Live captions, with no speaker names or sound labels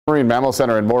Marine Mammal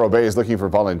Center in Morro Bay is looking for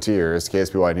volunteers.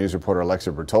 KSBY News reporter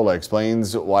Alexa Bertola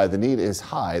explains why the need is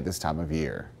high this time of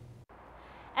year.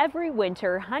 Every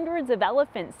winter, hundreds of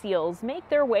elephant seals make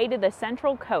their way to the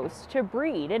Central Coast to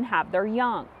breed and have their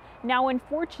young. Now,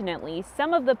 unfortunately,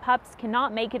 some of the pups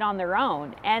cannot make it on their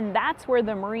own, and that's where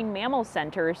the Marine Mammal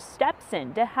Center steps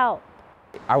in to help.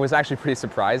 I was actually pretty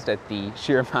surprised at the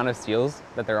sheer amount of seals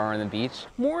that there are on the beach.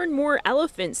 More and more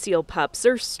elephant seal pups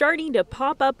are starting to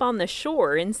pop up on the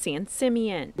shore in San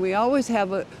Simeon. We always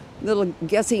have a little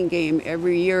guessing game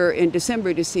every year in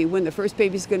December to see when the first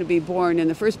baby's going to be born, and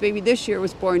the first baby this year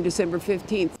was born December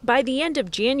 15th. By the end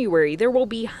of January, there will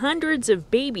be hundreds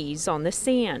of babies on the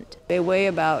sand. They weigh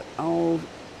about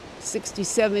 60,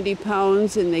 70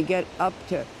 pounds, and they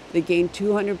gain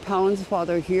 200 pounds while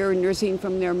they're here nursing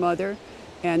from their mother.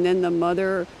 And then the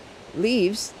mother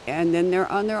leaves, and then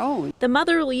they're on their own. The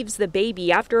mother leaves the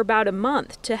baby after about a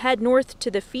month to head north to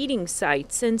the feeding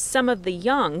sites, and some of the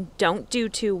young don't do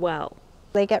too well.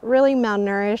 They get really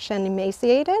malnourished and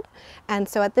emaciated, and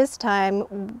so at this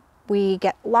time we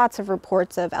get lots of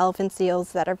reports of elephant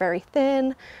seals that are very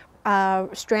thin,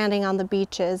 stranding on the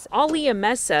beaches. Alia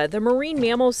Mesa, the Marine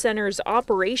Mammal Center's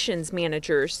operations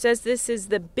manager, says this is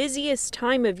the busiest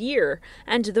time of year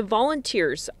and the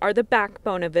volunteers are the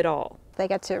backbone of it all. They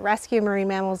get to rescue marine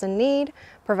mammals in need,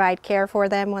 provide care for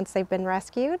them once they've been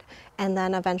rescued, and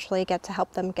then eventually get to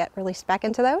help them get released back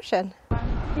into the ocean.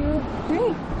 1, 2,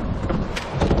 3.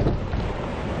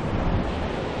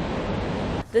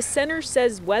 The center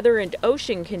says weather and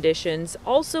ocean conditions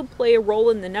also play a role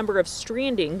in the number of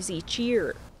strandings each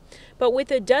year. But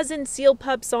with a dozen seal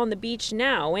pups on the beach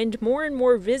now and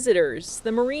more visitors,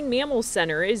 the Marine Mammal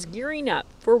Center is gearing up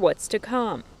for what's to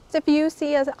come. If you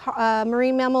see a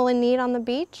marine mammal in need on the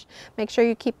beach, make sure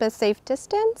you keep a safe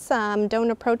distance,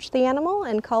 don't approach the animal,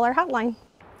 and call our hotline.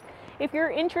 If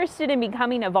you're interested in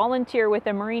becoming a volunteer with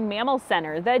the Marine Mammal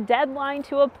Center, the deadline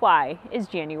to apply is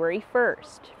January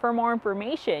 1st. For more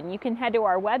information, you can head to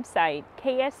our website,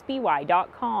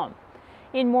 ksby.com.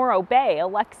 In Morro Bay,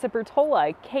 Alexa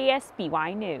Bertola,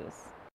 KSBY News.